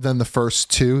different than the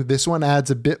first two. This one adds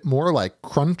a bit more like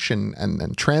crunch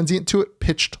and transient to it,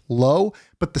 pitched low,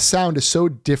 but the sound is so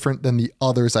different than the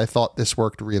others. I thought this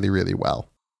worked really, really well.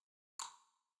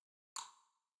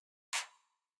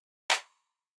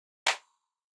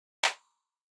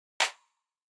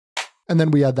 And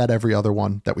then we add that every other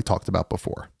one that we talked about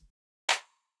before.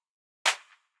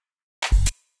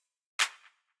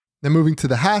 Then moving to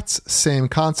the hats, same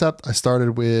concept. I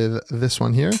started with this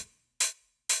one here.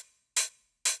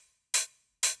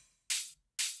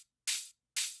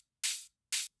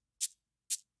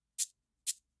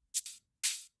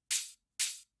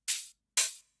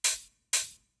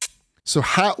 So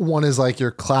hat 1 is like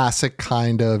your classic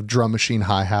kind of drum machine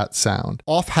hi-hat sound.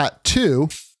 Off hat 2,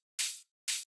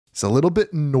 it's a little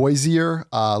bit noisier,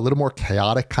 a little more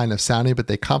chaotic kind of sounding, but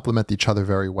they complement each other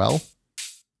very well.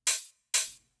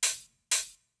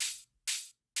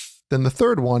 Then the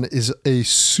third one is a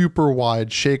super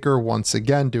wide shaker, once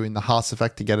again doing the Haas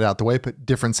effect to get it out the way, but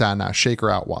different sound now, shaker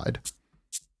out wide.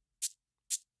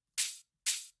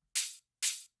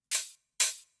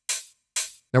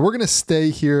 Now we're going to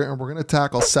stay here and we're going to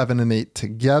tackle 7 and 8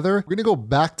 together. We're going to go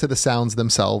back to the sounds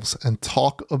themselves and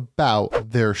talk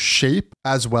about their shape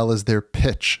as well as their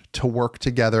pitch to work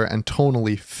together and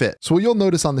tonally fit. So what you'll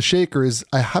notice on the shaker is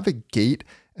I have a gate,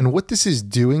 and what this is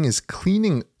doing is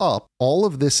cleaning up all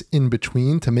of this in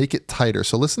between to make it tighter.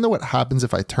 So listen to what happens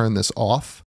if I turn this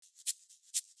off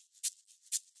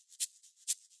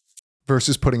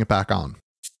versus putting it back on.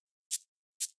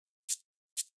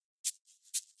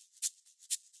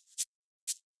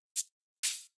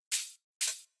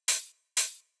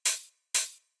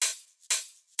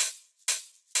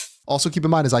 Also keep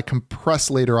in mind, as I compress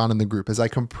later on in the group, as I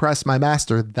compress my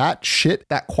master, that shit,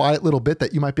 that quiet little bit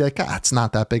that you might be like, it's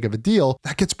not that big of a deal,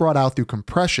 that gets brought out through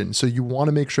compression. So you want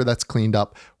to make sure that's cleaned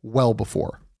up well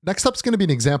before. Next up is going to be an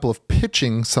example of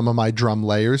pitching some of my drum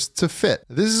layers to fit.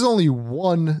 This is only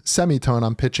one semitone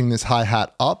I'm pitching this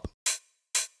hi-hat up.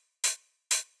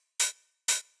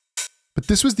 But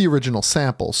this was the original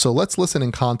sample, so let's listen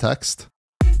in context.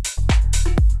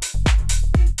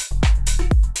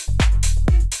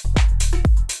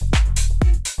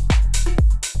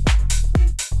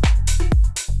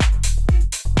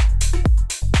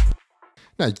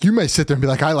 Now, you may sit there and be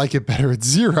like, I like it better at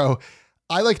 0.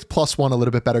 I liked +1 a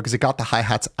little bit better because it got the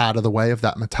hi-hats out of the way of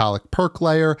that metallic perk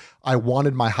layer. I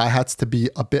wanted my hi-hats to be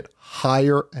a bit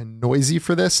higher and noisy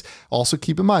for this. Also,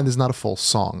 keep in mind, this is not a full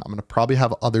song. I'm going to probably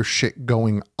have other shit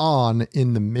going on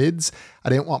in the mids. I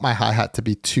didn't want my hi-hat to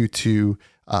be too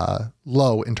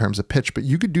low in terms of pitch, but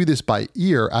you could do this by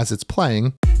ear as it's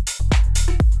playing.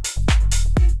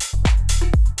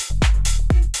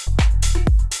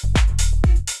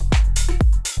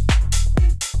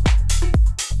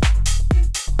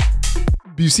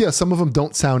 But you see how some of them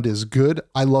don't sound as good.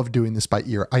 I love doing this by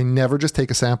ear. I never just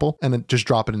take a sample and then just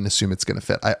drop it and assume it's going to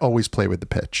fit. I always play with the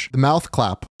pitch. The mouth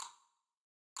clap.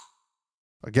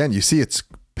 Again, you see it's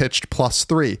pitched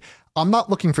 +3. I'm not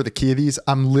looking for the key of these.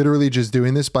 I'm literally just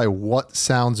doing this by what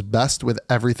sounds best with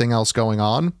everything else going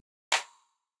on.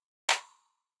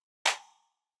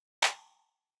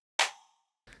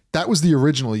 That was the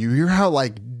original. You hear how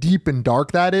like deep and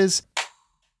dark that is?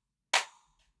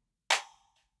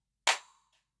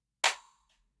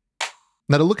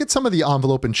 Now to look at some of the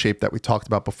envelope and shape that we talked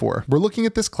about before, we're looking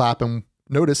at this clap and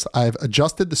notice I've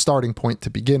adjusted the starting point to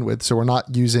begin with, so we're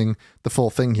not using the full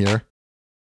thing here.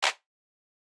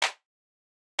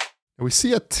 And we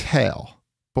see a tail,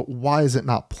 but why is it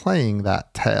not playing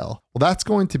that tail? Well, that's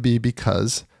going to be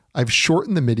because I've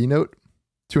shortened the MIDI note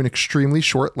to an extremely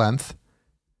short length,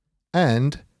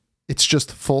 and it's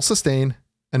just full sustain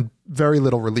and very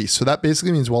little release. So that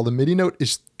basically means while the MIDI note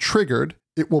is triggered,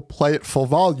 it will play at full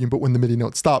volume, but when the MIDI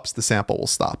note stops, the sample will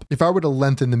stop. If I were to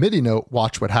lengthen the MIDI note,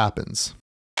 watch what happens.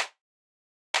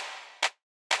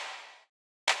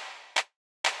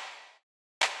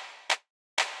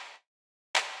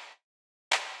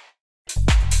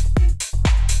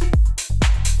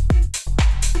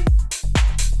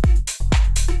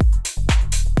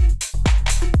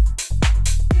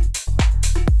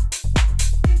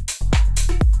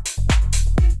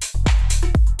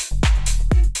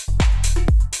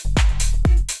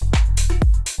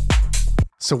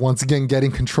 So once again,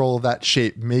 getting control of that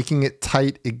shape, making it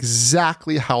tight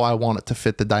exactly how I want it to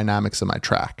fit the dynamics of my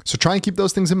track. So try and keep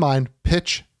those things in mind,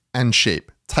 pitch and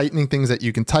shape, tightening things that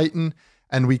you can tighten,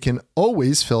 and we can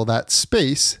always fill that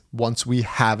space once we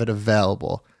have it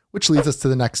available, which leads us to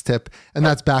the next tip, and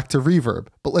that's back to reverb,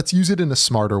 but let's use it in a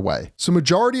smarter way. So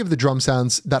majority of the drum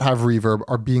sounds that have reverb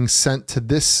are being sent to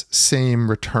this same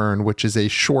return, which is a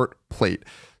short plate.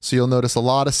 So you'll notice a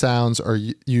lot of sounds are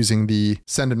using the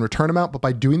send and return amount, but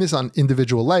by doing this on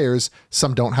individual layers,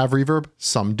 some don't have reverb,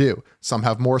 some do. Some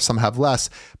have more, some have less,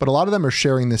 but a lot of them are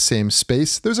sharing the same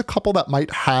space. There's a couple that might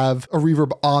have a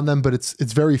reverb on them, but it's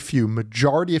very few.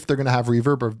 Majority, if they're gonna have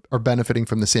reverb, are benefiting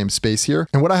from the same space here.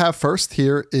 And what I have first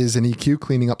here is an EQ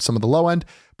cleaning up some of the low end,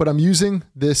 but I'm using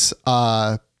this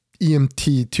EMT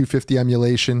 250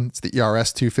 emulation. It's the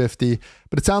ERS 250,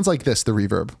 but it sounds like this, the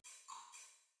reverb.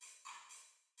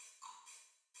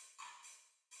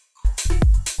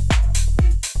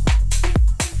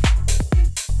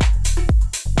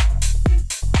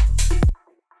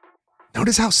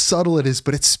 Notice how subtle it is,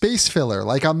 but it's space filler.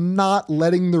 Like I'm not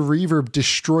letting the reverb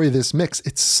destroy this mix.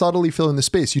 It's subtly filling the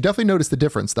space. You definitely notice the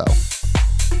difference though.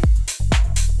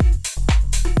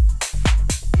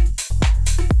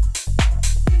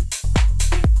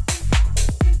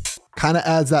 Kind of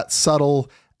adds that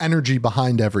subtle energy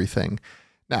behind everything.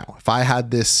 Now, if I had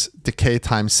this decay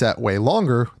time set way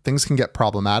longer, things can get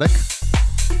problematic.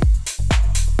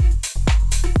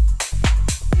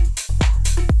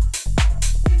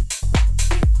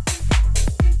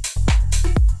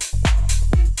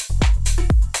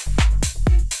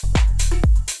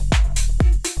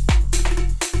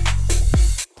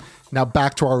 Now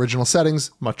back to our original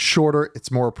settings, much shorter,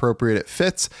 it's more appropriate, it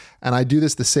fits. And I do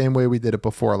this the same way we did it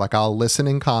before. Like I'll listen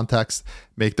in context,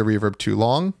 make the reverb too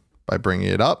long by bringing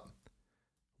it up,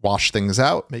 wash things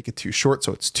out, make it too short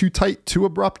so it's too tight, too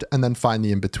abrupt, and then find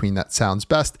the in-between that sounds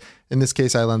best. In this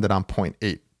case, I landed on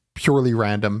 0.8, purely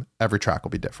random, every track will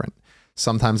be different.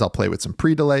 Sometimes I'll play with some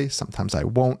pre-delay, sometimes I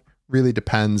won't. Really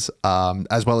depends,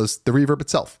 as well as the reverb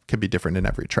itself can be different in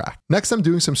every track. Next, I'm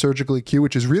doing some surgical EQ,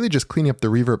 which is really just cleaning up the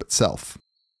reverb itself.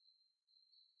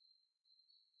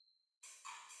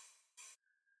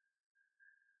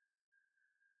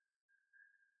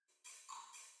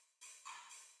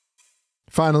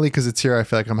 Finally, because it's here, I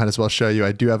feel like I might as well show you,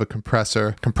 I do have a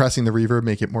compressor, compressing the reverb,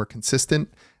 make it more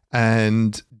consistent,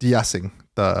 and de-essing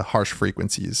the harsh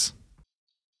frequencies.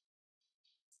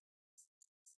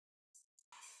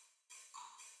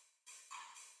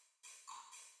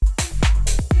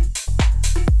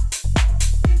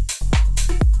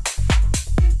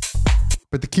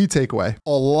 But the key takeaway,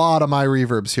 a lot of my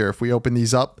reverbs here, if we open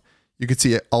these up, you can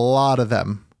see a lot of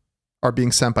them are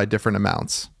being sent by different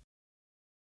amounts.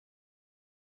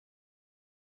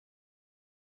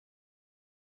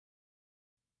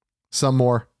 Some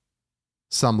more,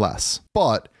 some less,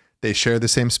 but they share the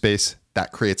same space.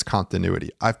 That creates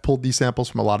continuity. I've pulled these samples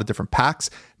from a lot of different packs.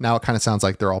 Now it kind of sounds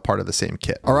like they're all part of the same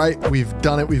kit. All right, we've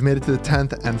done it. We've made it to the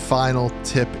 10th and final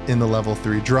tip in the level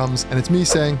 3 drums. And it's me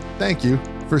saying thank you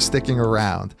for sticking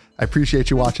around. I appreciate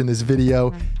you watching this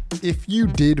video. If you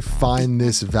did find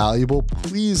this valuable,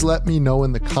 please let me know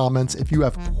in the comments. If you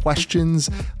have questions,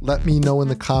 let me know in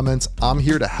the comments. I'm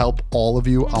here to help all of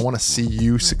you. I want to see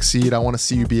you succeed. I want to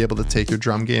see you be able to take your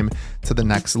drum game to the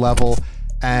next level.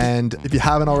 And if you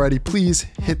haven't already, please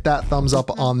hit that thumbs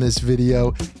up on this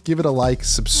video, give it a like,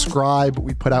 subscribe.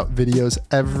 We put out videos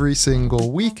every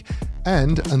single week.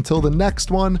 And until the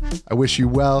next one, I wish you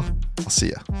well. I'll see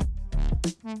ya.